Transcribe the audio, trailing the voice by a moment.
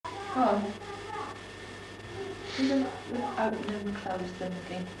Go on. You can open them and close them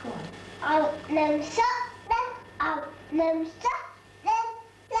again. Go on. Open them, shut them, open them, shut them,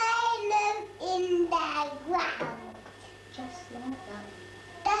 lay them in the ground. Just like that.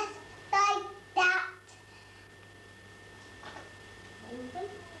 Just like that.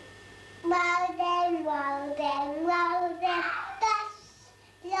 Roll them, roll them, roll them, just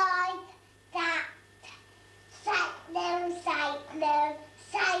like that. Shake them, shake them,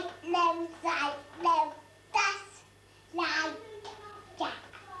 shake them, shake them, just like that.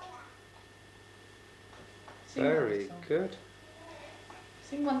 Sing Very one song. good.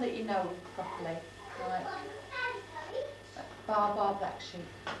 Sing one that you know properly. Like Bar Bar Black Sheep.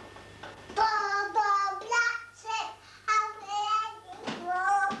 Bar, bar, black sheep, have a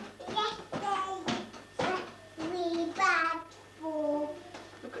war. Yes, we bad for.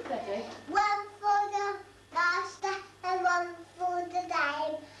 Look at Daddy. One for the master and one for the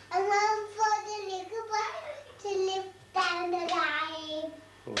dame, and one for the little boy to live down the line.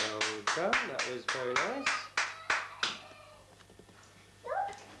 Well done, that was very nice.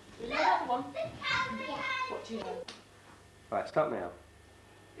 You know that one? What do you know? Right, start now.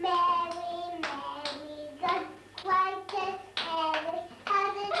 Mary, Mary, good, quite as Mary,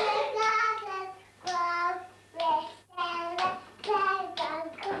 had a good garden, well, rest and a dragon,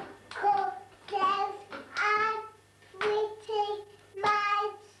 cocktails, and pretty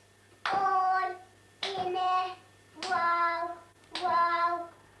mice, all in a wow, wow,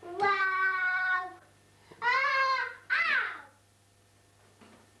 wow. Ah, ah!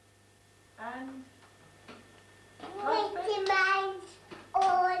 And Pretty mice,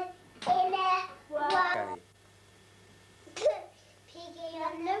 all in a wow. Okay. Picking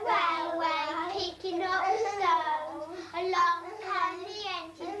on the railway, picking up the stones. Along came the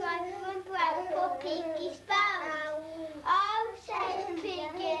engine driver and broke poor Piggy's bones. Oh, said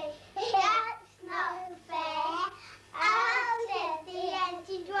Piggy, that's not fair. Oh, said the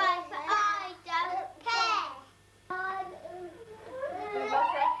engine driver, I don't care. there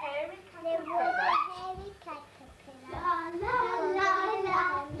was a hairy There was a hairy caterpillar. La la la la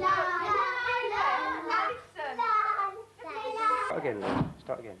la la la. Listen. Start again, Liam.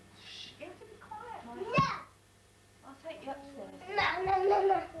 Start again. Shh, you have to be quiet, Mike. No. I'll take you upstairs. No, no, no,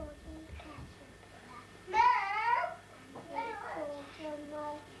 no. No.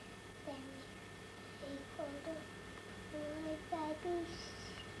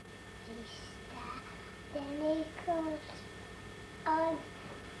 Then he called on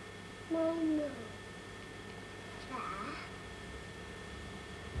Momo.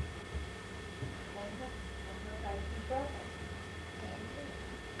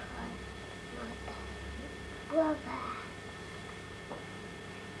 Brother.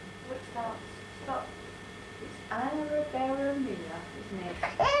 What starts? Stop. It's Annabella Miller, isn't it? It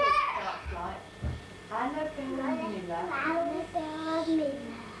starts like Annabella Miller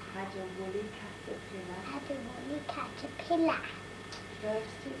had a woolly caterpillar. Had a woolly caterpillar.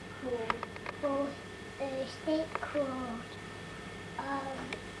 First it crawled First it crawled on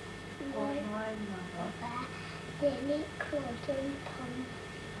my my mother. mother, then it crawled upon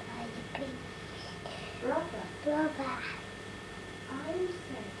by the big Brother, brother. I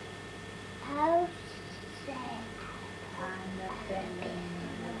said How said Annabella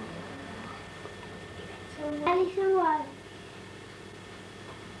Miller. Alison was.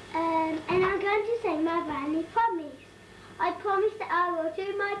 And I'm going to say my granny promise. I promise that I will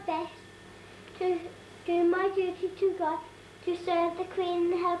do my best to do my duty to God, to serve the Queen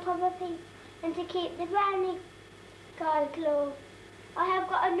and the help of her people, and to keep the brownie God's law. I have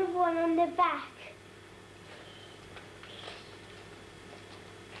got another one on the back.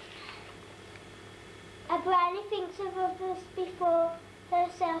 A brownie thinks of others before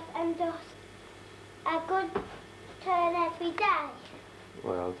herself and does a good turn every day.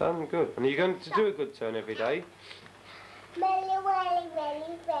 Well done, good. And are you going to do a good turn every day?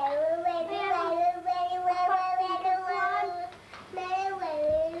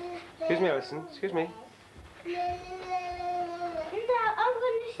 Excuse me, Alison. Excuse me. No, I'm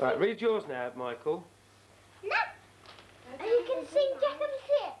going to sing. Right, read yours now, Michael. No. And you can sing Jack and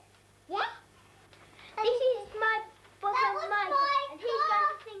Jill. Yeah? This is my brother Michael, and he's going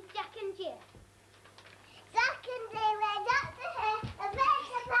to sing Jack and Jill. Jack and Jill went up to her, a big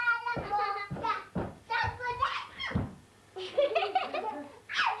pile of water. That's for that.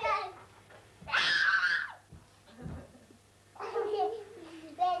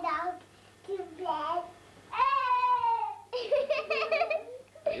 Went out to bed.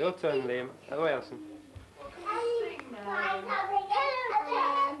 Your turn, Liam. Oh, Alison.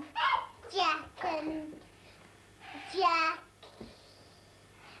 Jack and Jack.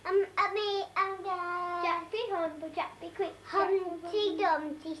 Tumble, Jack, be quick. Humpty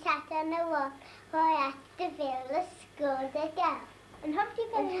Dumpty sat on a wall right after Villa scored a goal. And Humpty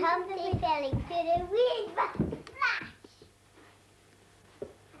fell into the weird splash.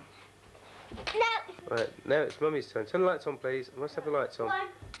 No. Right, now it's Mummy's turn. Turn the lights on, please. I must have the lights on.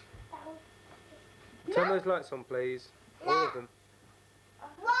 Turn those lights on, please. All of them.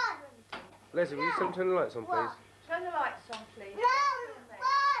 One. Leslie, will you turn the lights on, please? Turn the lights on, please. No.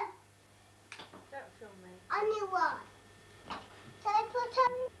 One. Don't film me. Only one. Shall I put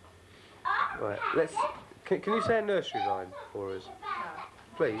on? Right, let's... Can you say a nursery rhyme for us? No.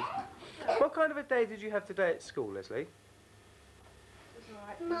 Please. What kind of a day did you have today at school, Leslie? It was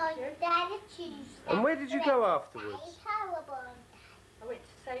alright, My thank you. dad Tuesday. And where did you go afterwards? It's horrible. I went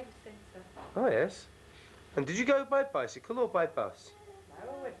to Save Centre. Oh, yes. And did you go by bicycle or by bus?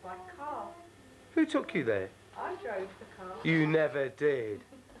 No, I went by car. Who took you there? I drove the car. You never did.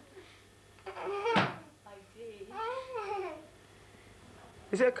 I did.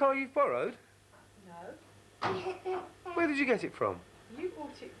 Is it a car you've borrowed? No, Where did you get it from? you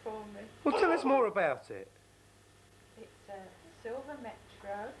bought it for me. Well, tell us more about it. It's a silver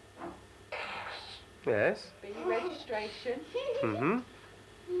Metro, Yes. B registration. Mm-hmm.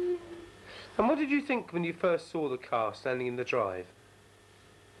 And what did you think when you first saw the car standing in the drive?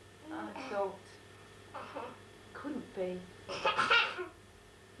 I thought, couldn't be.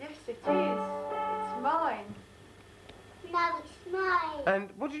 Yes, it is. It's mine. No, it's mine. And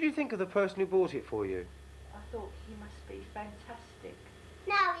what did you think of the person who bought it for you? I thought he must be fantastic.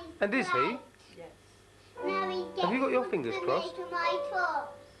 Now he's And is he? great. Yes. Now he gets Have you got your to fingers put crossed? me to my toes.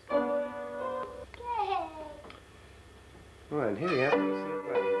 Okay. Right, and here we have Lucy and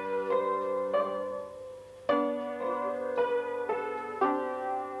Play.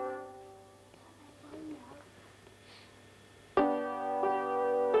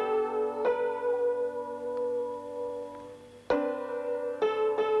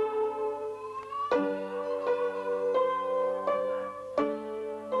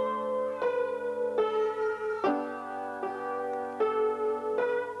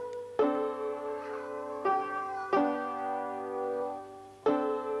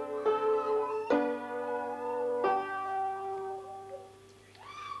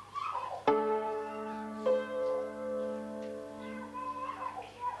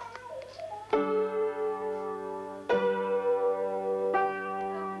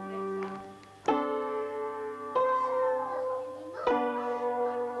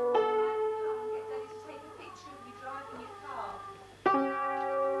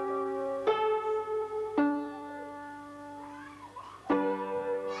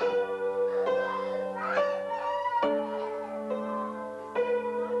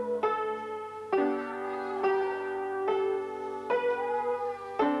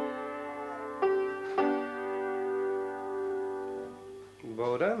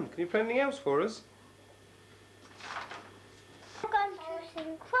 Well done. Can you play anything else for us? I'm going to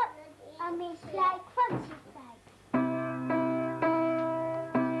sing play crunchy play.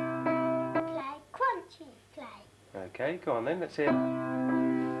 Play crunchy play. Okay, go on then. Let's hear.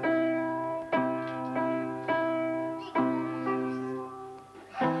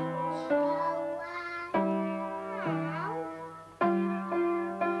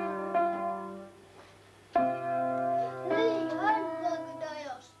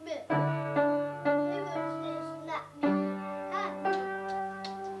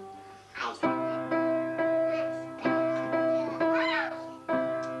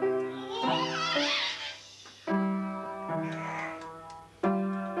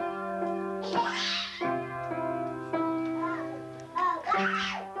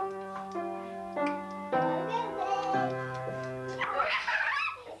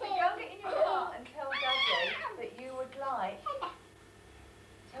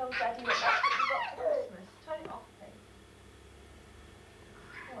 Tell Daddy what that's what you got for Christmas. Turn it off, please.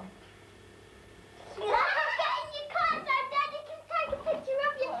 Come on. Get in your car so Daddy can take a picture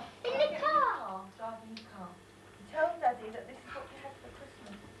of you in the car. Drive in the car. And tell Daddy that this is what you had for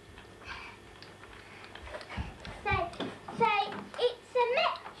Christmas. Say, it's a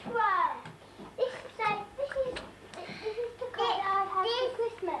Metro. This is the car that I had for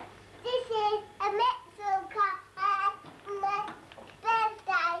Christmas. This is a Metro car. My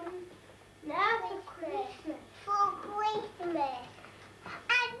birthday. No, for Christmas. For Christmas.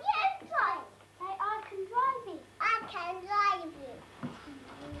 And you drive. Say, I can drive it. I can drive it.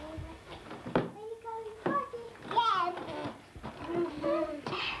 Are you going to drive it? Yes.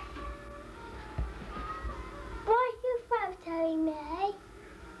 Why are you photoing me?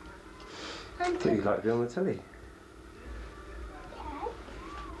 Do you like to be on the telly?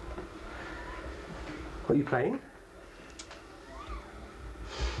 Okay. What are you playing?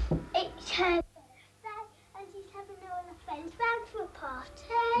 It's her birthday and she's having all her friends round for a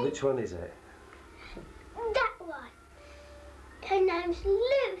party. Which one is it? That one. Her name's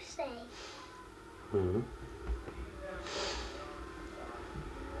Lucy. Hmm.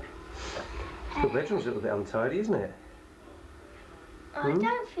 The bedroom's a little bit untidy, isn't it? I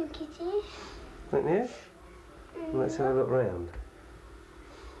don't think it is. Don't you? Well, let's have a look round.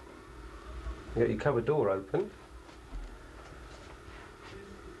 You got your cupboard door open.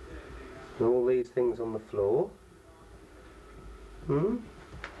 And all these things on the floor. Hmm?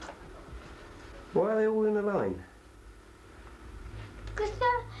 Why are they all in a line? Because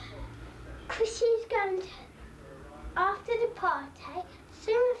she's going to, after the party,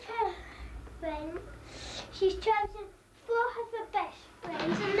 some of her friends, she's chosen 4 of her best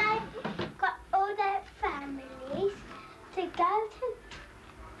friends and they've got all their families to go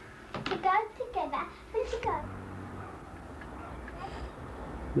together and to go.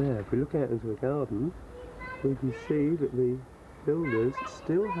 There, if we look out into the garden, we can see that the builders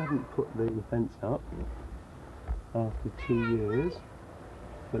still haven't put the fence up after 2 years,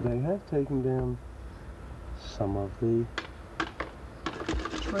 but they have taken down some of the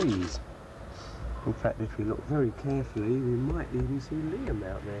trees. In fact, if we look very carefully, we might even see Liam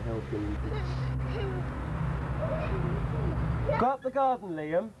out there helping. Go up the garden,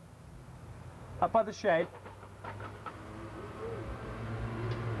 Liam. Up by the shed.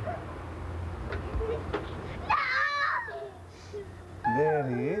 There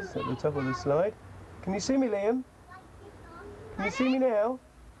he is, at the top of the slide. Can you see me, Liam? Can you see me now?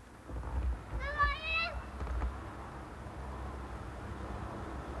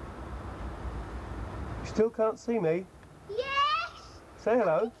 You still can't see me? Yes! Say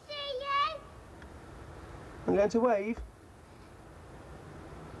hello. See you! I'm going to wave.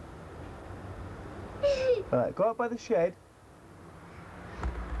 Right, go up by the shed.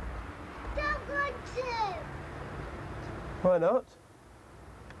 Don't want to! Why not?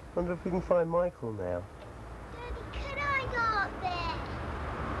 Wonder if we can find Michael now. Daddy, can I go up there?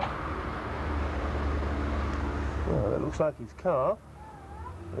 Well, that looks like his car,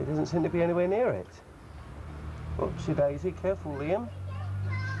 but he doesn't seem to be anywhere near it. Oopsie daisy, careful Liam.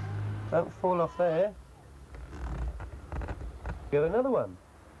 Don't fall off there. Get another one.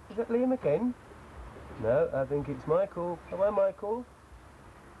 Is that Liam again? No, I think it's Michael. Hello, Michael.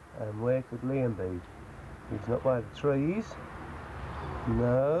 And where could Liam be? He's not by the trees.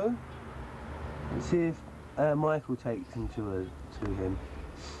 No. Let's see if Michael takes him to him.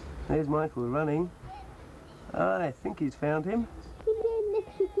 There's Michael running. I think he's found him. You doing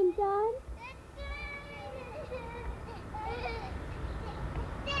Mexican dance?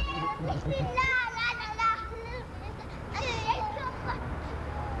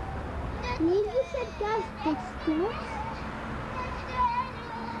 You said Ghostbusters.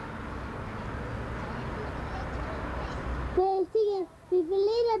 They're singing with a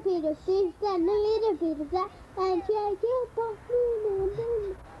little bit of this and a little bit of that, and shake your bathroom and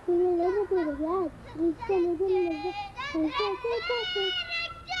with a little bit of that. It's a little bit of that, and shake your bathroom.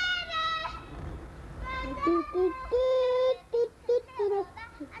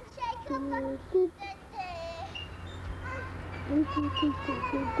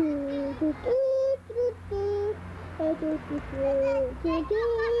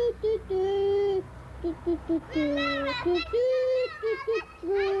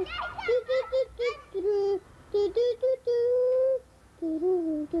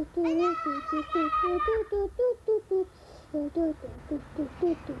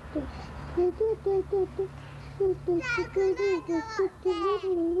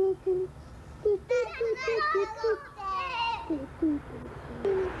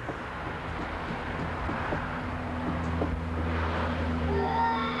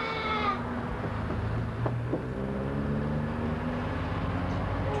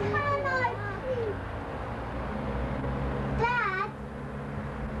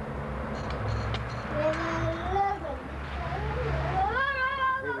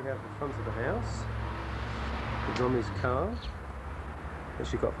 Front of the house. It's on his car that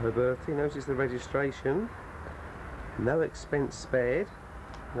she got for her birthday. Notice the registration. No expense spared.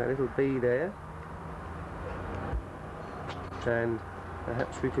 That little bee there. And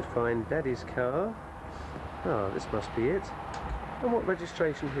perhaps we could find Daddy's car. Oh, this must be it. And what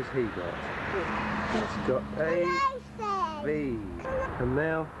registration has he got? He's got a V. And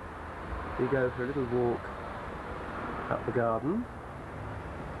now we go for a little walk up the garden.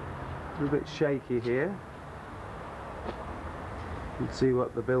 A little bit shaky here. Let's see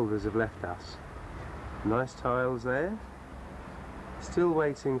what the builders have left us. Nice tiles there. Still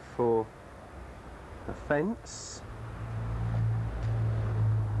waiting for a fence.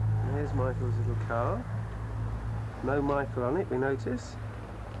 There's Michael's little car. No Michael on it, we notice.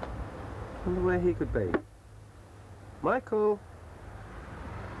 Wonder where he could be. Michael!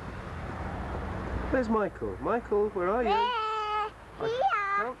 Where's Michael? Michael, where are you? There. Here.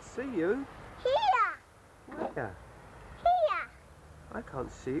 I can't see you. Here. Where? Here. I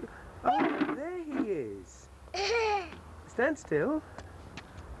can't see you. Oh, there he is. Stand still.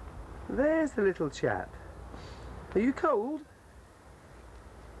 There's the little chap. Are you cold?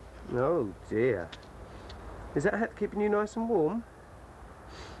 Oh dear. Is that hat keeping you nice and warm?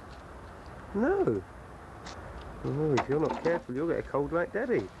 No. Oh, if you're not careful, you'll get a cold like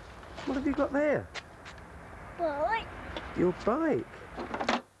Daddy. What have you got there? What? Your bike.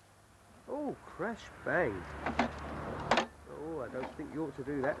 Oh, crash bang. Oh, I don't think you ought to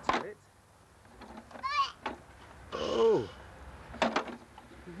do that to it. Oh.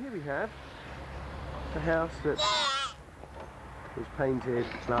 And here we have the house that was painted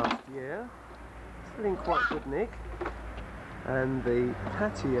last year. Still in quite good nick. And the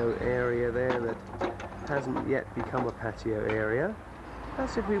patio area there that hasn't yet become a patio area.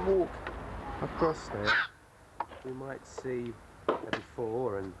 Perhaps if we walk across there, we might see a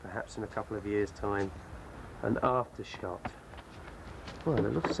before and perhaps in a couple of years' time an after shot. Well,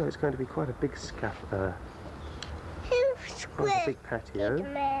 it looks as though it's going to be quite a big quite a big patio.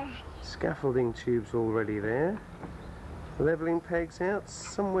 Scaffolding tubes already there. Levelling pegs out.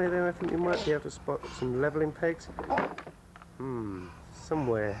 Somewhere there I think you might be able to spot some levelling pegs.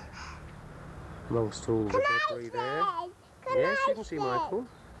 Somewhere amongst all the debris there. Yes, you can see Michael.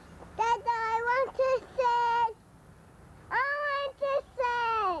 Dad, I want to sit. I want to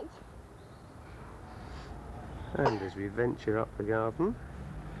sit. And as we venture up the garden,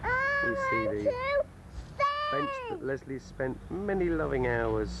 we see the bench that Leslie spent many loving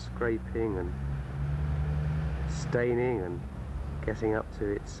hours scraping and staining and getting up to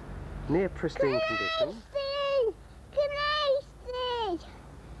its near pristine condition.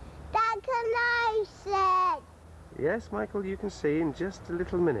 Dad, can I sit? Yes, Michael, you can see in just a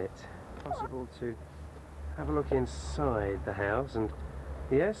little minute. Possible to have a look inside the house, and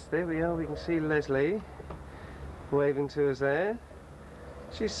yes, there we are. We can see Leslie waving to us there.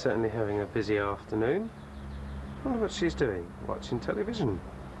 She's certainly having a busy afternoon. I wonder what she's doing. Watching television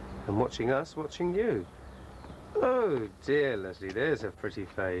and watching us, watching you. Oh dear, Leslie, there's a pretty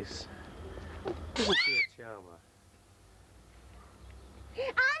face. Isn't she a charmer?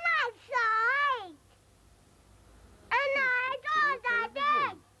 I'm outside. And I got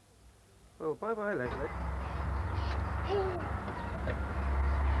Daddy. Well, bye-bye, Leslie.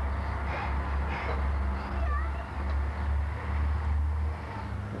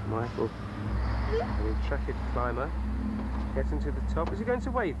 There's Michael, the intrepid climber, getting to the top. Is he going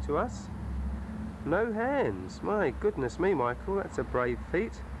to wave to us? No hands. My goodness me, Michael, that's a brave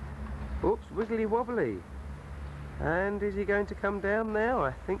feat. Oops, wiggly wobbly. And is he going to come down now?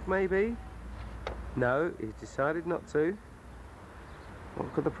 I think maybe. No, he's decided not to.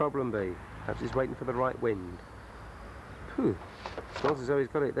 What could the problem be? Perhaps he's waiting for the right wind. Phew, smells as though he's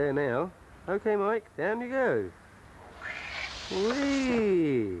got it there now. Okay, Mike, down you go.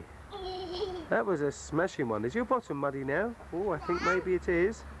 Whee! That was a smashing one. Is your bottom muddy now? Oh, I think maybe it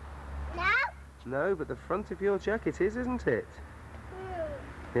is. No? No, but the front of your jacket is, isn't it?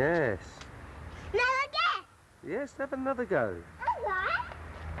 Yes. No, again. Yes, have another go. Alright.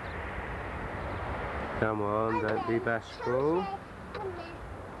 Come on, don't be bashful.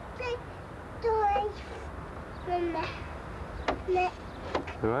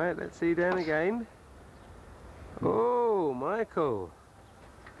 Right, let's see down again. Oh, Michael.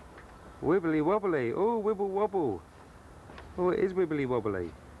 Wibbly wobbly. Oh, wibble wobble. Oh, it is wibbly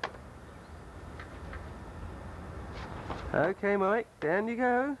wobbly. Okay, Mike, down you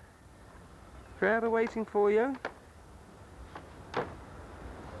go. Crowd are waiting for you.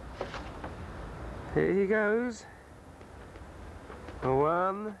 Here he goes. A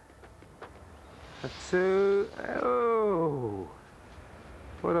 1, a 2. Oh,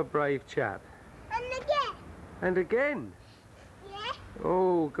 what a brave chap. And again. And again. Yeah.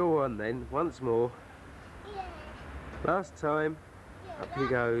 Oh, go on then, once more. Yeah. Last time. Yeah. Up he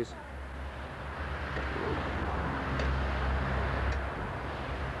goes.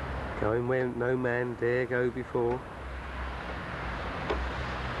 Going where no man dare go before.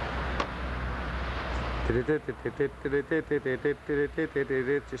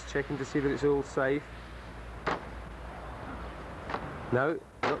 Just checking to see that it's all safe. No,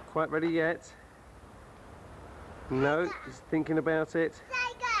 not quite ready yet. No, just thinking about it.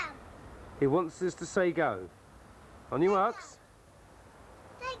 Say go. He wants us to say go. On your marks.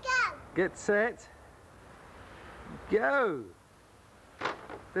 Say go. Get set. Go!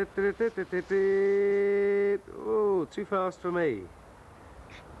 Oh, too fast for me.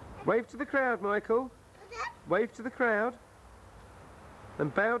 Wave to the crowd, Michael. Wave to the crowd.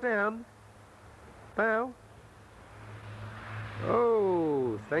 And bow down. Bow.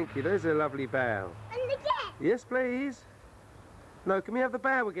 Oh, thank you. There's a lovely bow. And again. Yes, please. No, can we have the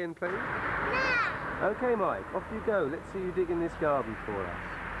bow again, please? No. Okay, Mike, off you go. Let's see you dig in this garden for us.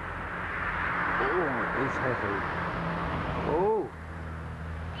 Oh, it's heavy. Oh.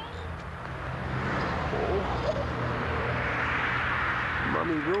 Oh.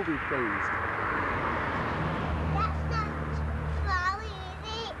 Mummy will be pleased. That's not flowery,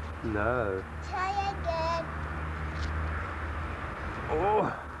 is it? No. Try again.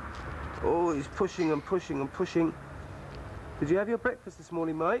 Oh. Oh, he's pushing and pushing and pushing. Did you have your breakfast this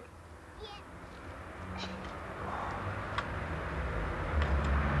morning, Mike? Yeah.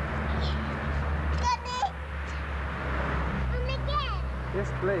 Got it. And again. Yes,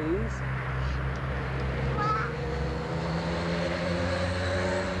 please. Wow.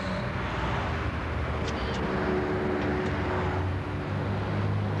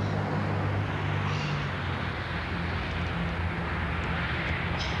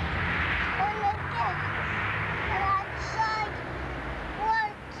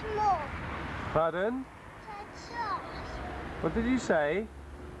 Pardon? What did you say?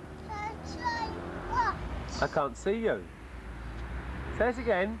 I can't see you. Say it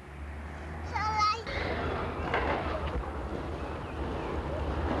again.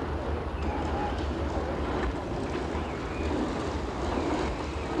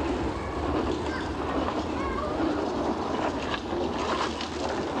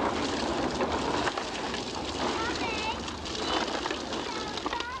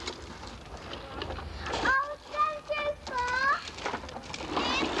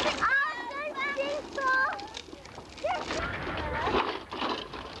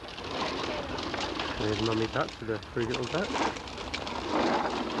 There's Mummy Duck with the three little ducks.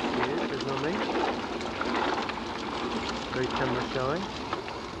 Here, there's Mummy. Very camera shy.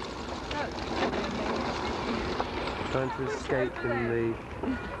 Trying to escape in the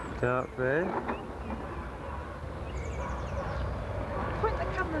dark there. Point the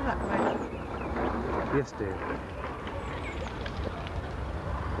camera that way. Yes, dear.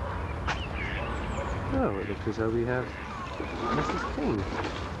 Oh, it looks as though we have Mrs. King.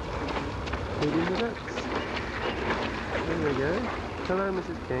 Feeding the ducks. There we go. Hello,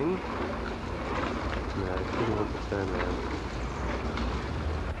 Mrs. King. No, she didn't want to turn around.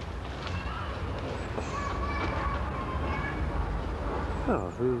 Oh,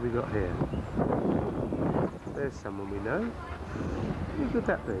 who have we got here? There's someone we know. Who could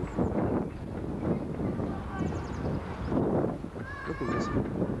that be? Looking for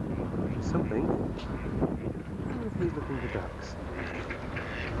something. I wonder if he's looking for ducks.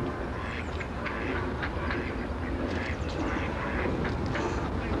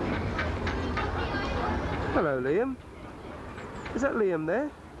 Hello, Liam. Is that Liam there?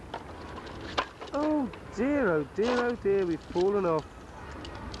 Oh dear, oh dear, oh dear, we've fallen off.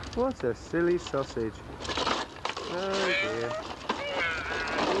 What a silly sausage. Oh dear.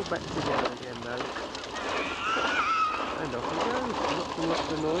 All back together again though. And off he goes. Lots and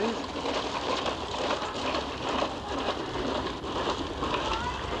lots of noise.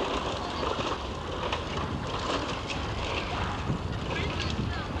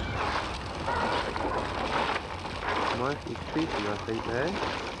 Mikey's speaking, I think, there.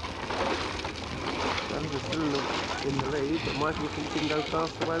 Dan's still in the lead, but Michael thinks he can go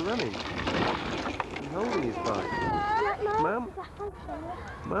fast away running. He's holding his bike. Mum?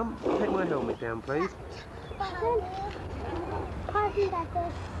 Mum, take my helmet down, please.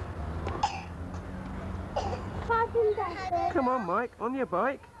 Come on, Mike, on your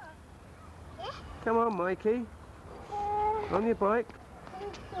bike. Come on, Mikey. On your bike.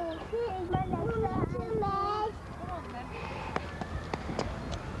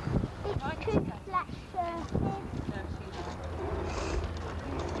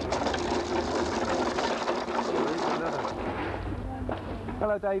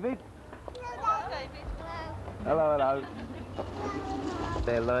 Hello, David. Hello, David. Hello, hello.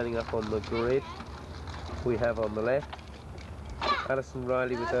 They're lining up on the grid. We have on the left Alison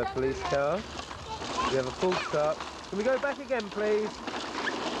Riley with her police car. We have a full start. Can we go back again, please?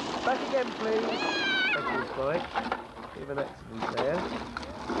 Back again, please. Thank you, Mike. We have an accident there.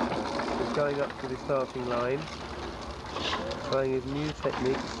 He's going up to the starting line, trying his new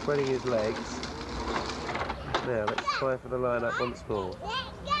technique, spreading his legs. Now, let's try for the line-up once more.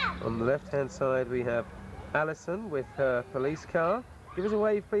 On the left-hand side, we have Alison with her police car. Give us a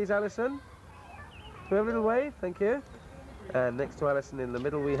wave, please, Alison. we have a little wave? Thank you. And next to Alison in the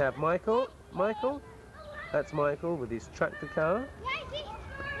middle we have Michael. Michael. That's Michael with his tractor car.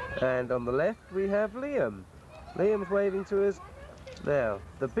 And on the left we have Liam. Liam's waving to us. Now,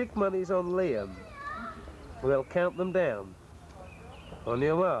 the big money's on Liam. We'll count them down. On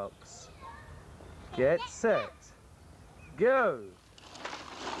your marks. Get set. Go!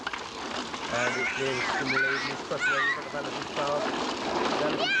 And it's Liam's from the lead. He's crossing over the front of Alison's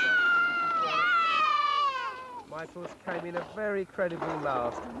car. Michael's came in a very credible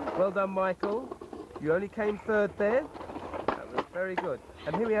last. Well done, Michael. You only came third there. That was very good.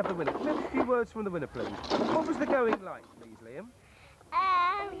 And here we have the winner. Can we have a few words from the winner, please? What was the going like, please, Liam?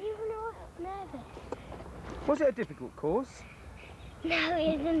 Even though I was nervous. Was it a difficult course? No,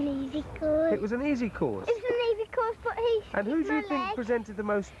 it was an easy course. It was an easy course. It was an easy course, but he. And who do you think presented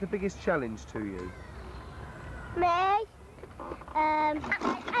the biggest challenge to you? Me.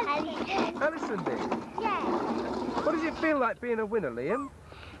 Alison. Alison did. Yeah. What does it feel like being a winner, Liam?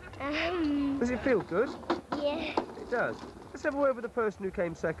 Does it feel good? Yeah. It does. Let's have a word with the person who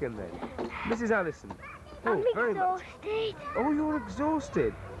came second then. Mrs. Alison. I'm very much. exhausted. Oh, you're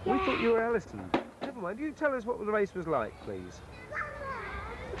exhausted. Yeah. We thought you were Alison. Never mind. You tell us what the race was like, please.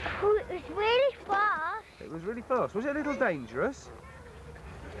 Oh, it was really fast. It was really fast. Was it a little dangerous?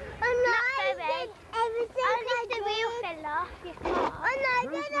 Not very. Only the wheel fell off your car.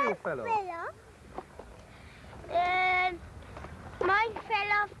 Whose wheel fell off? Mine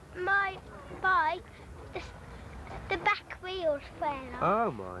fell off my bike. The back wheels fell off.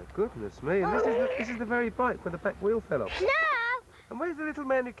 Oh my goodness me! And this is the very bike where the back wheel fell off. No! And where's the little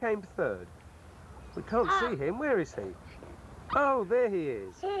man who came third? We can't see him. Where is he? Oh, there he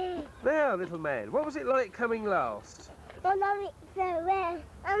is. There, little man. What was it like coming last? Well, I went so well.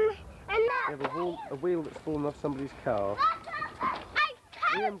 We have a wheel that's fallen off somebody's car.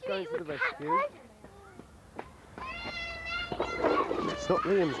 Liam's going to the rescue. It's not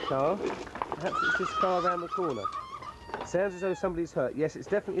Liam's car. Perhaps it's this car around the corner. Sounds as though somebody's hurt. Yes, it's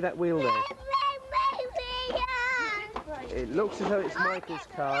definitely that wheel there. It looks as though it's Michael's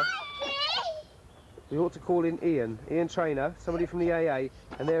car. We ought to call in Ian Trainer, somebody from the AA,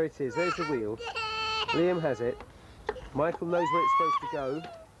 and there it is. There's the wheel. Liam has it. Michael knows where it's supposed to go.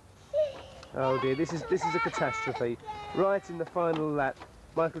 Oh dear, this is a catastrophe. Right in the final lap,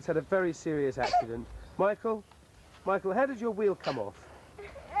 Michael's had a very serious accident. Michael, how did your wheel come off?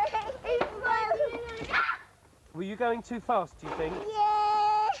 Were you going too fast, do you think?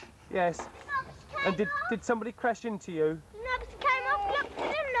 Yeah. Yes. And did somebody crash into you? Knobs came off, look to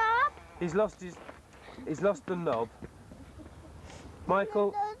the knob. He's lost the knob.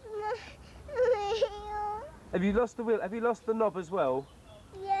 Michael, have you lost the wheel? Have you lost the knob as well?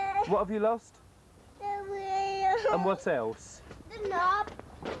 Yeah. What have you lost? The wheel. And what else? The knob.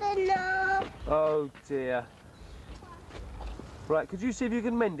 The knob. Oh dear. Right, could you see if you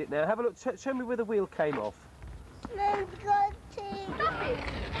can mend it now? Have a look. Show me where the wheel came off. Man's got to. Stop it.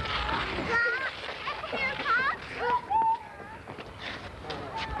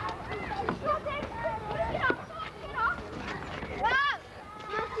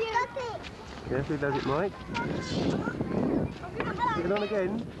 Carefully does it, Mike. Take it on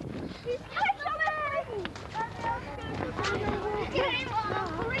again.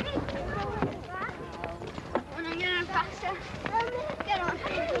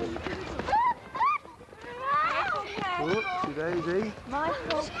 Whoopsie daisy.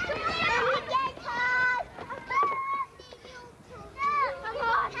 Michael.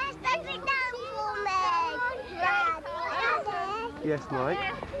 Yes, Mike.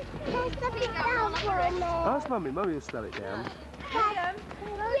 Ask Mummy. Mummy will slow it down. Liam,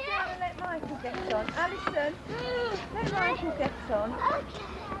 slow it down and let Michael get on. Alison, let Michael get on.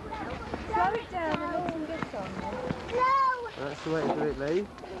 Slow it down and let him get on. That's the way to do it, Lee.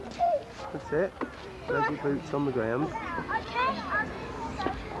 That's it. Leave your boots on the ground.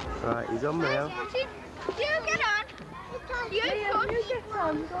 Right, he's on now. You get on. Liam, you get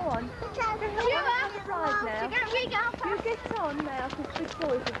on. Go on. You have to ride now. You get on now because big boys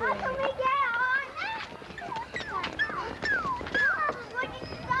are doing How can we it. get on?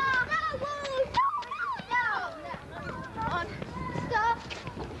 Stop.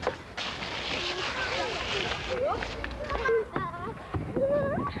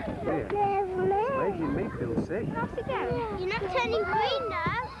 Yeah. Making me feel sick. You're not turning green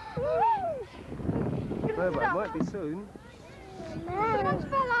now. No, but it might be soon.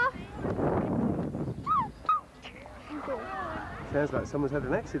 Sounds like someone's had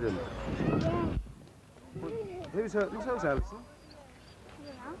an accident. Who's hurt themselves, Alison?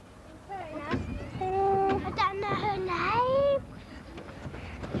 I don't know her name.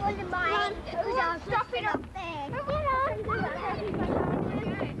 follow mine because I'll stop it up there.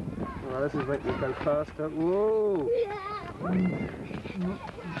 Well, this is making me go faster. Whoa!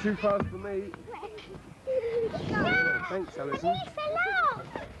 Too fast for me. Yeah, thanks, Alison.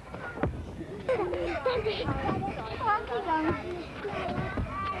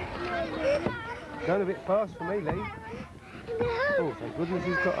 Going a bit fast for me, Lee. Oh, thank goodness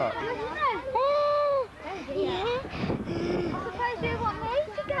he's got up. Yeah. I suppose you want me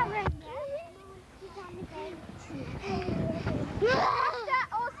to go in. Faster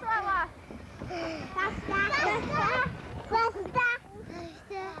or slower? Faster.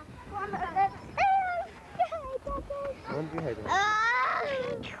 Where's your head?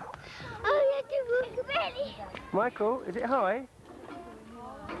 Oh, you have to walk really. Michael, is it high?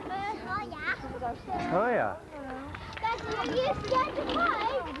 Higher. Higher. Are you scared of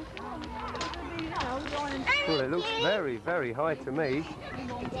heights? Well, it looks very, very high to me. It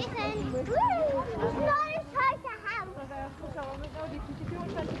isn't. It's not as high as a house.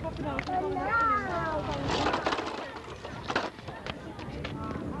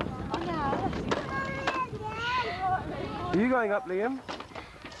 Are you going up, Liam?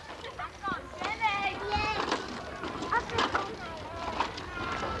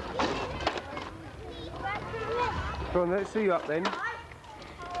 Go on, let's see you up then.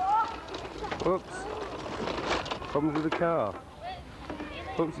 Oops. Problems with the car.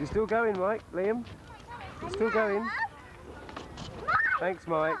 Oops, you're still going, Mike, Liam. You're still going. Thanks,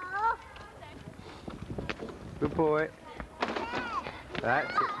 Mike. Good boy.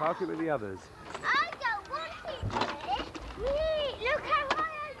 That's it. Park it with the others. I don't want it. Look how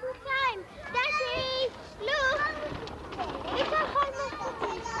high I can climb. Daddy, look. Look how high my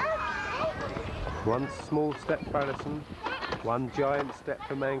foot is. One small step for Alison, one giant step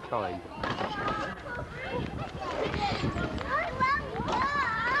for mankind.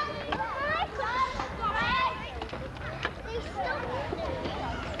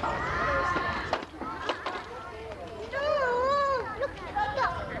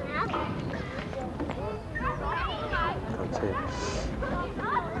 That's it.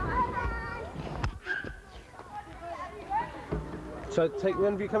 So take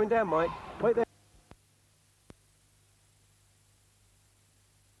one of you coming down, Mike. Wait there.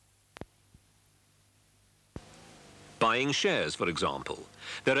 Buying shares, for example.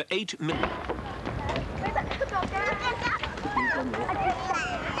 There are 8 million...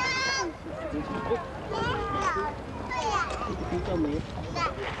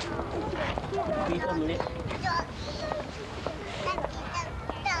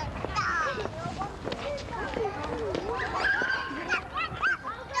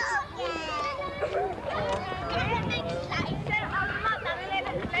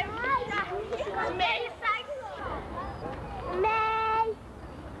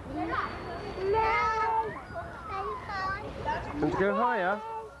 Want to go higher,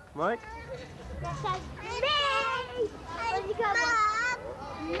 Mike?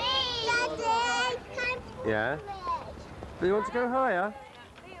 Yeah. Do you want to go higher?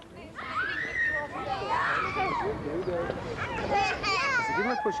 So give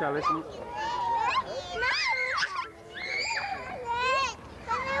him a push, Alison.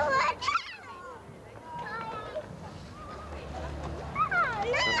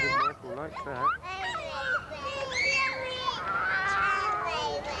 Michael likes that.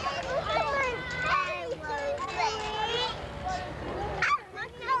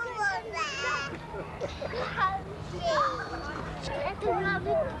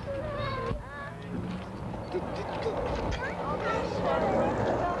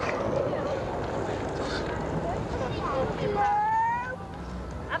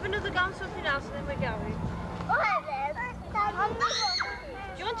 Have another go on something else and then we're going. Do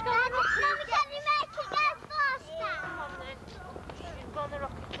you want to go on the rocket? Can you make it go faster? Come on then. You can go on the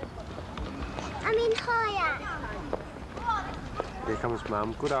rocket. I mean higher. Here comes Mum.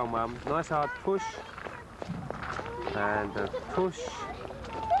 Good old Mum. Nice hard push. And a push.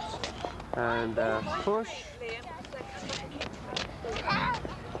 And a push.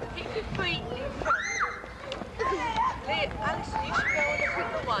 Keep your feet in front. Alison, you should go on the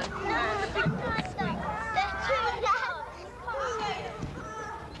bigger one. The big one.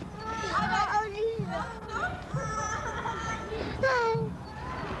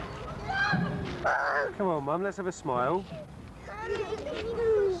 Come on, Mum, let's have a smile.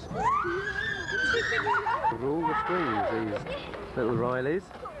 With all the springs, these little Rileys.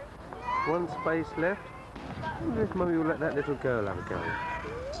 One space left. I wonder if Mummy will let that little girl have a go.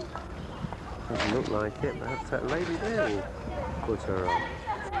 Doesn't look like it. Perhaps that lady there will put her on.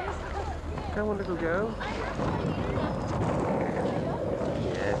 Come on, little girl.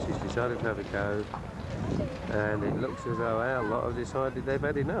 Yes, decided to have a go, and it looks as though our lot have decided they've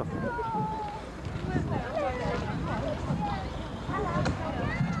had enough.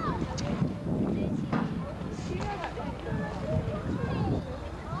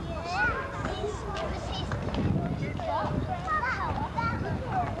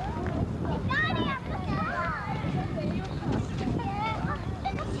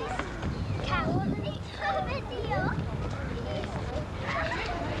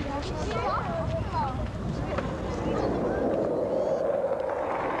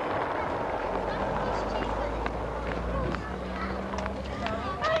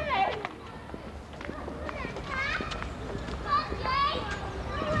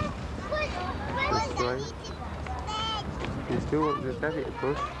 You still want the daddy to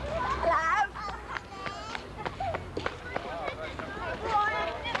push?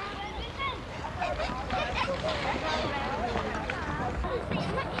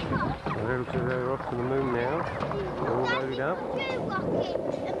 They're off to the moon now. They're all loaded up.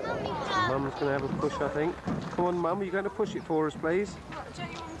 Mum's going to have a push, I think. Come on, Mum, are you going to push it for us, please?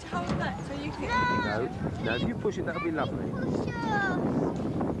 Don't you want me to hold that so you can... No, if you push it, that'll be lovely.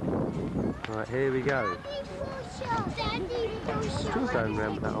 Right, here we go. Still going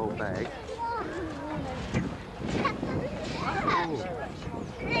round with that old bag. Oh.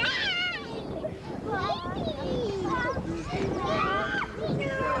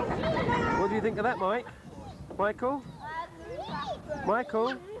 What do you think of that, Mike? Michael?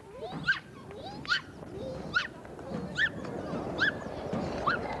 Michael?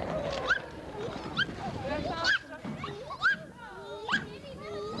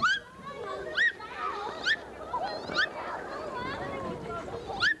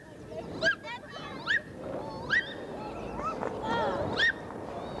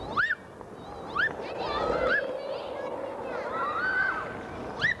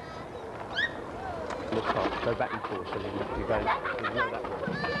 The top, go back and forth, so then you're going that way.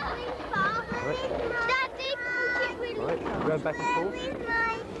 Right, go back and forth.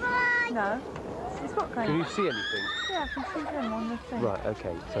 No, it's not going. Can you see anything? Yeah, I can see them on the thing. Right,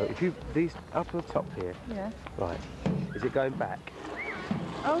 okay, so if you, these up at the top here, Yeah. right, is it going back?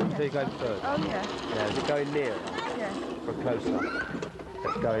 Oh, yeah. So you're going further? Oh, yeah. Yeah, is it going nearer Yeah. for a close-up?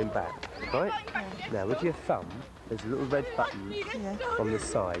 It's going back, right? Yeah. Now, with your thumb, there's a little red button Yeah. on the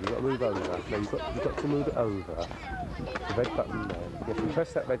side. You've got to move over. No, you've got to move it over. The red button there. You have to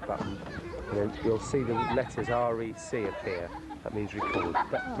press that red button, and then you'll see the letters REC appear. That means record.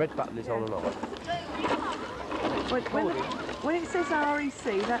 That red button is on and off. When it says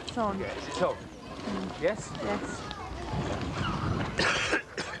REC, that's on. Yes, it's on. Yes? Yes.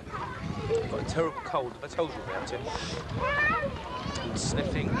 I've got a terrible cold. I told you about it. And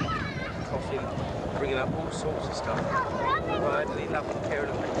sniffing, coughing, bringing up all sorts of stuff. Finally, loving care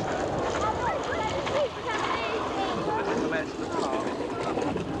of me. When they come out to the park,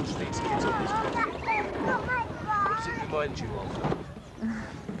 these kids on this property. What does it remind you of?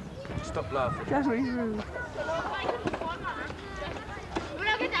 Stop laughing. Very rude.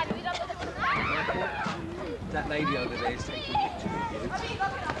 That lady over there is taking pictures of you.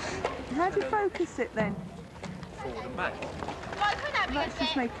 How do you focus it then? Forward and back. That's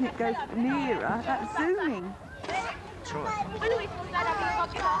just making it go nearer. That's zooming. That's right.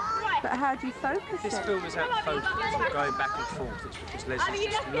 But how do you focus This it? film is out of focus. We're going back and forth. It's because Leslie's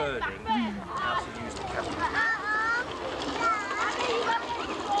just learning how to use the camera.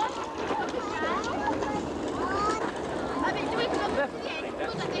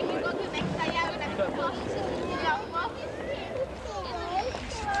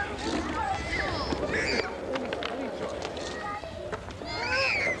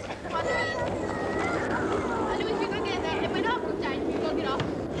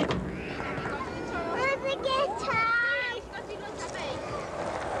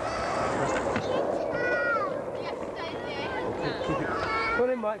 Go on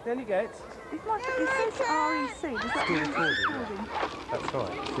in, Mike, then you get. It says REC. Does that Still mean recording, recording? That's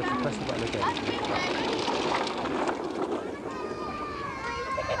right. You have to press the button again.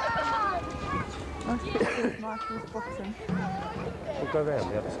 Nice picture of Michael's bottom. We'll go round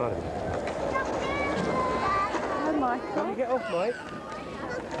the other side of it. Hello, Michael. Can you get off, Mike?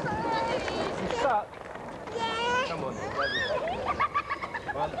 You stuck? Yeah. Come on.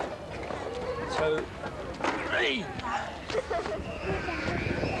 1, 2, 3.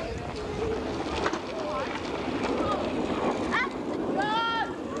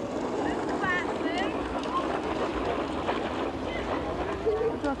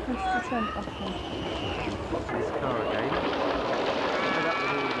 What do I press to turn it off then? This car again. Head up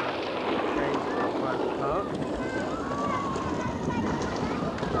with all the chains by the car.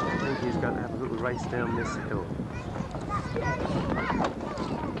 race down this hill.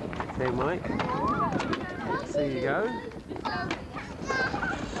 Okay, Mike. So you go.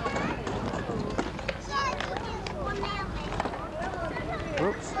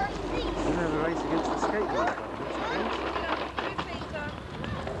 Whoops. We're going to have a race against the skateboard.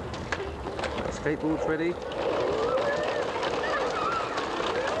 Right, skateboard's ready.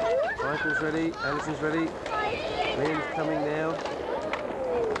 Michael's ready. Alison's ready. Liam's coming now.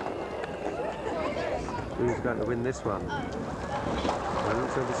 Who's going to win this one? Well,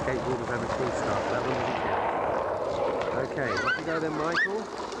 looks like the skateboarders have a full start. That one doesn't count. Okay, off you go then, Michael.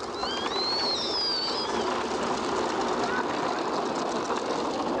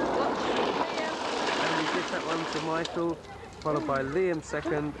 And we give that one to Michael, followed by Liam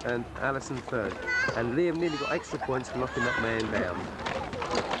second and Alison third. And Liam nearly got extra points for knocking that man down.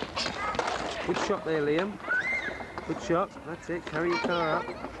 Good shot there, Liam. Good shot. That's it. Carry your car up.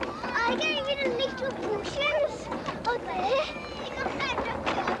 I gave it a little pushes up there.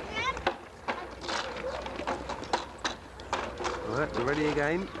 Alright, we're ready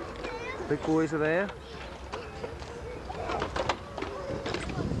again. Big boys are there.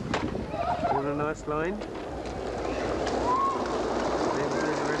 All in a nice line. Liam's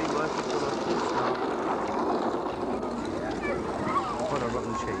ready. Michael's got a full start. What a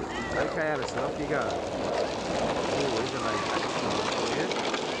rotten cheat. Okay, Alison, off you go. Always a late back start for you.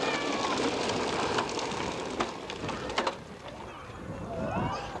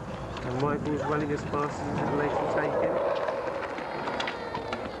 And Michael's running as fast as his legs will take him.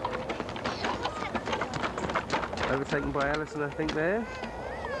 Overtaken by Alison, I think, there. And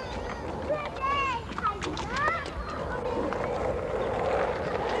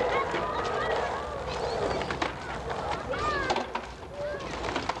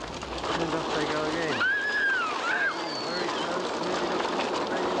off they go again. Very close, nearly not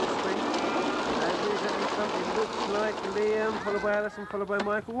concentrating on the sprint. And here's at the front, it looks like Liam, followed by Alison, followed by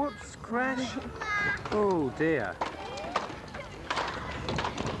Michael. Whoops, crash. Oh dear.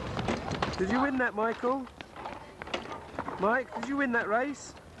 Did you win that, Michael? Mike, did you win that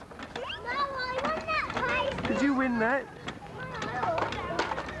race? No, I won that race. Did you win that?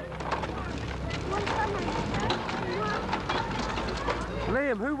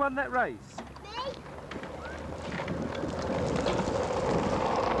 Liam, who won that race? Me?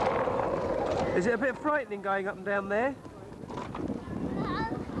 Is it a bit frightening going up and down there?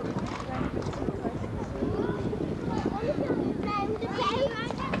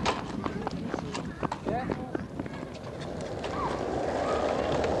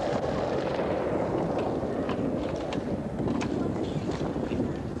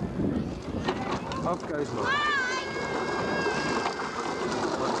 Off goes Mike.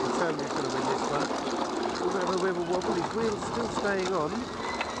 Mike's determined he's going to win this one. He's going to have a wibble wobble, his wheel's still staying on.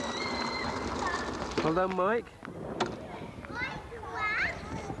 Well done, Mike.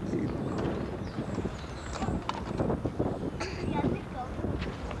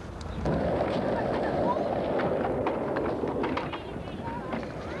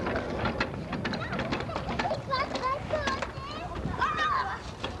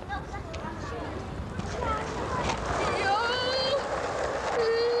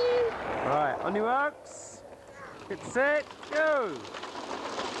 On your marks, get set, go!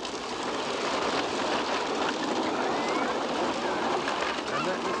 And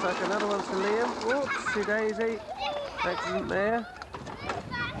that looks like another one for Liam. Whoopsie daisy, accident there.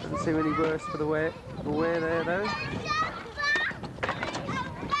 Doesn't seem any worse for the wear there though.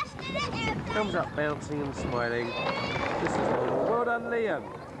 Comes up bouncing and smiling. This is normal. Well done, Liam.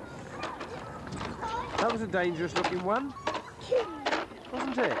 That was a dangerous looking one,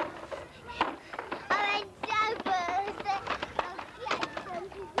 wasn't it?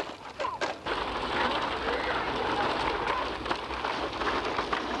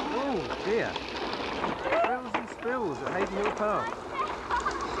 Dear. Spills and spills at Hayden Hill Park.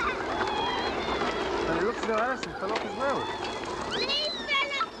 And it looks as though Alison fell off as well.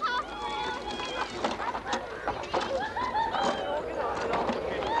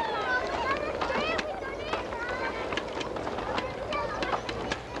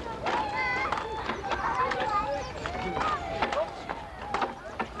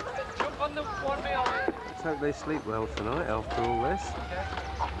 Let's hope they sleep well tonight after all this.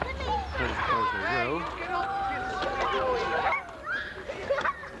 I suppose they will.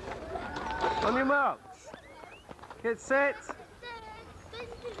 On your marks. Get set.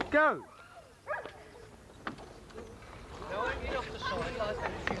 Go.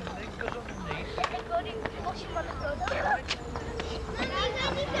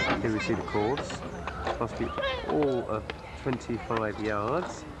 Here we see the course. Must be all of 25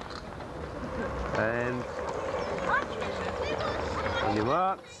 yards. And on your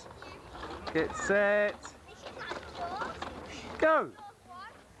marks, get set, go!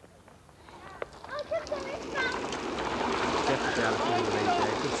 Definitely Alison in the lead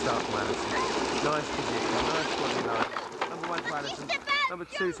there. Good start from Alison. Nice position, nice body line. Number 1 to Alison, number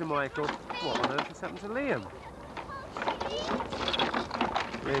 2 to Michael. What on earth has happened to Liam?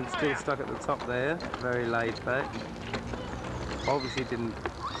 Liam's still stuck at the top there, very laid back. Obviously didn't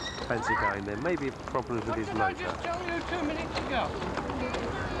fancy going there. Maybe problems with his motor. Just tell you 2 minutes ago.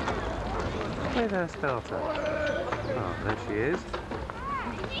 Where's our starter? Oh, there she is.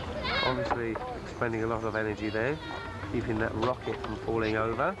 Obviously expending a lot of energy there, keeping that rocket from falling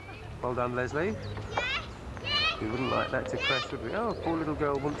over. Well done, Leslie. We wouldn't like that to crash, would we? Oh, poor little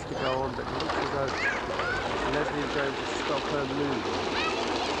girl wants to go on, but it looks as though Leslie is going to stop her moving.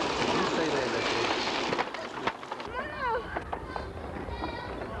 You stay there, Leslie.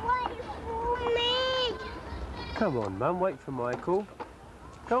 Wait for me. Come on, Mum, wait for Michael.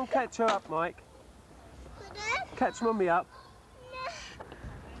 Go and catch her up, Mike. Catch Mummy up.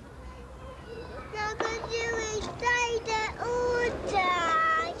 No, because you will stay there all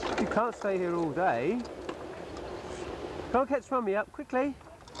day. You can't stay here all day. Go and catch Mummy up, quickly.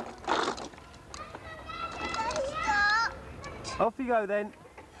 Stop. Off you go then.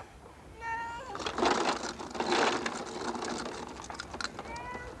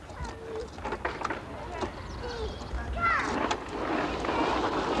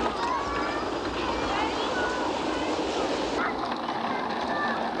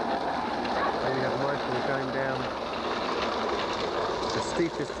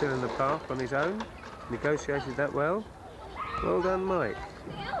 Steepest hill in the park on his own. Negotiated that well. Well done, Mike.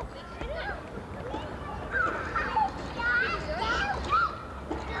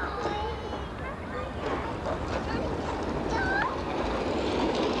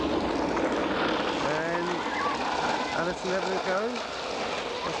 And Alison having a go.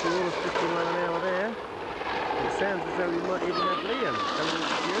 After all of 50 miles an hour there. It sounds as though we might even have Liam coming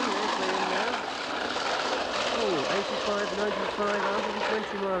into view. There's Liam now. Oh, 85, 95,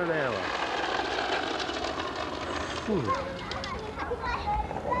 120 miles an hour. Whew.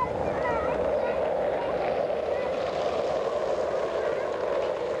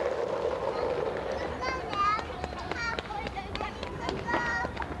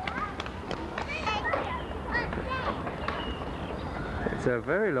 It's a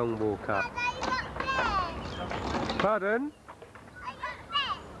very long walk up. Pardon?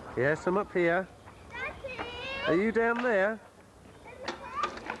 Yes, I'm up here. Are you down there?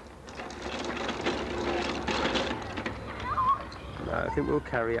 No, I think we'll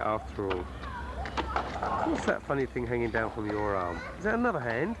carry it after all. What's that funny thing hanging down from your arm? Is that another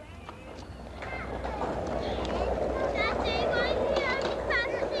hand?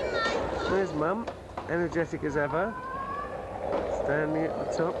 There's Mum, energetic as ever. Standing at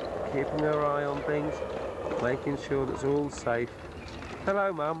the top, keeping her eye on things, making sure that's all safe.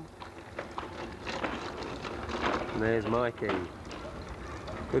 Hello, Mum. And there's Mikey.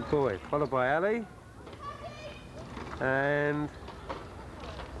 Good boy. Followed by Ali. And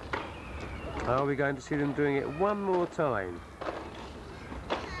are we going to see them doing it one more time?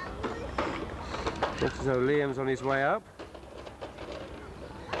 Looks as though Liam's on his way up.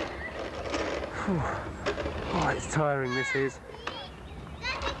 Whew. Oh, it's tiring, this is.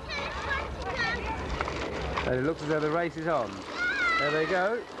 And it looks as though the race is on. There they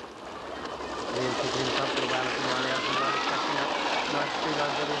go. Liam keeping in front of Alison while the other one is catching up. Nice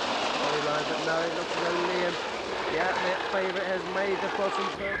streamline body line, but no, it looks as though Liam, yeah, their favourite, has made the bottom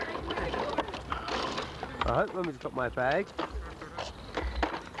turn. I hope Mummy's got my bag.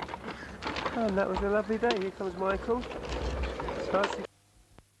 And that was a lovely day. Here comes Michael.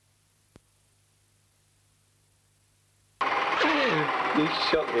 He's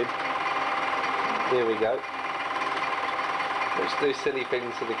shocking. Here we go. Let's do silly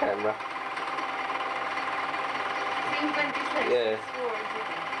things to the camera. Yeah.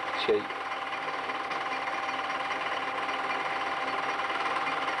 Cheap.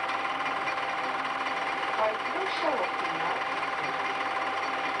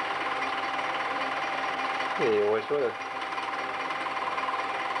 Yeah, you always were.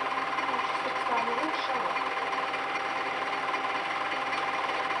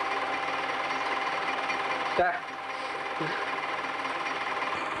 Da.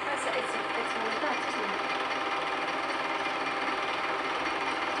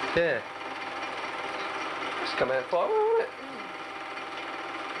 Yeah. It's come out far, won't it?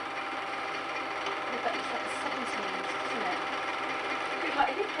 But it's like the 70s, isn't it? A bit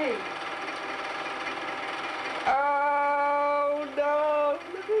like hippie. Oh no!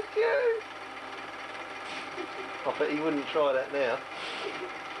 Look at you! But he wouldn't try that now.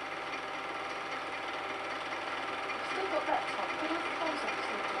 Still got that top. Where's the clothes up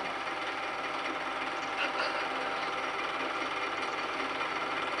still got?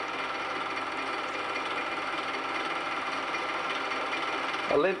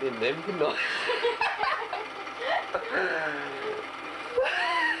 I lent in them, didn't I?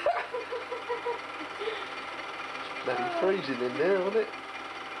 Bloody freezing in there, wasn't it?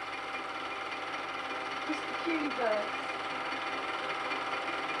 Just the cutie birds.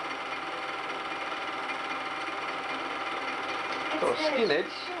 Oh, skinheads.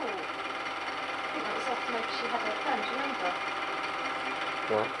 Short. I think that was after maybe she had her perm, do you remember?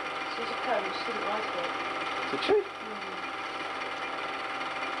 No. She was a perm and she didn't like it. Did she?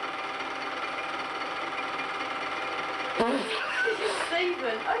 This is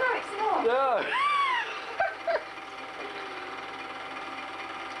Stephen. Oh no, it's not. No.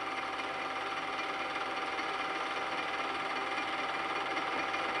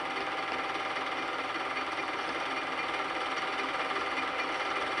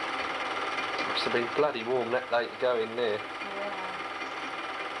 Must have been bloody warm that day to go in there. Yeah.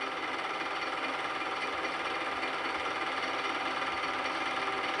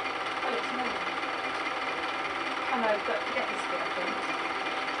 Oh, it's me. Oh no, we've got to get this bit, I think.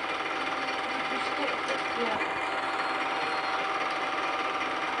 Just get it, yeah.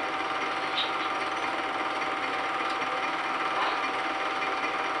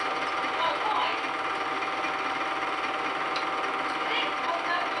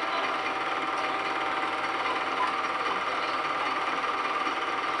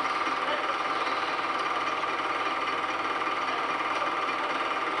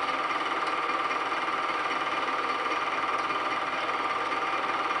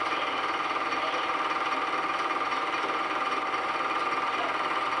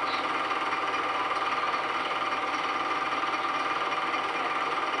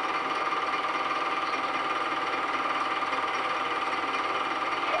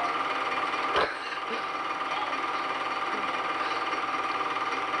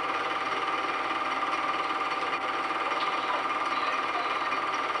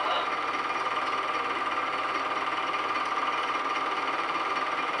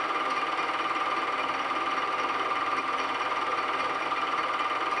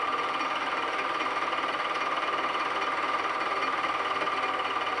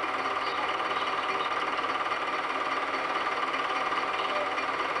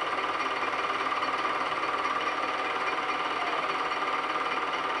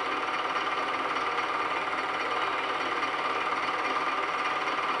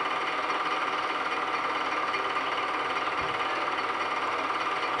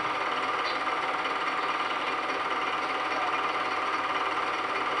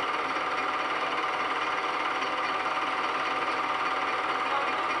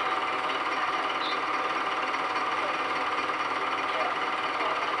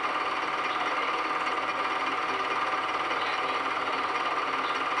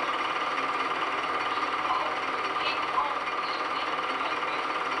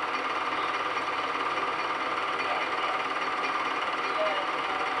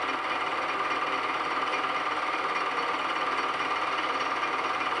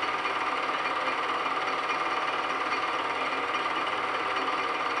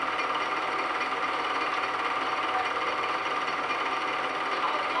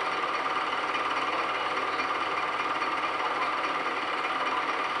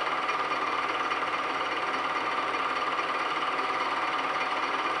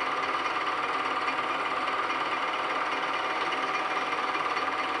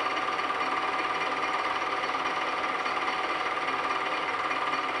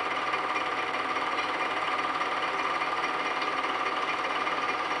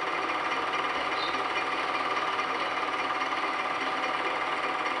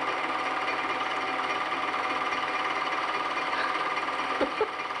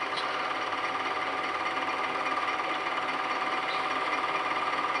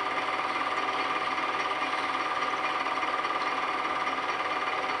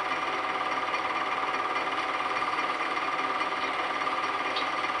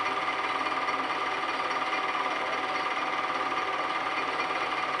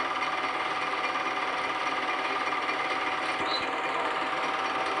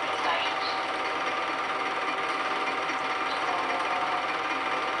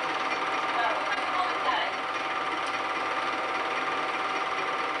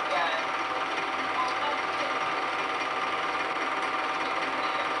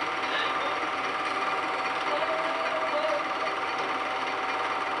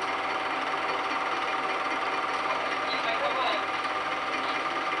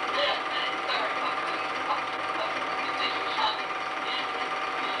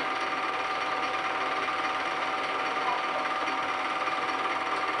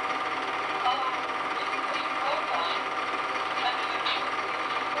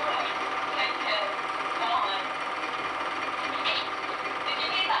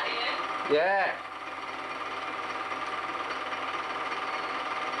 Yeah.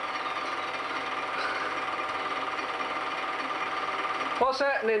 What's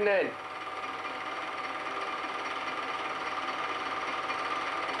happening then?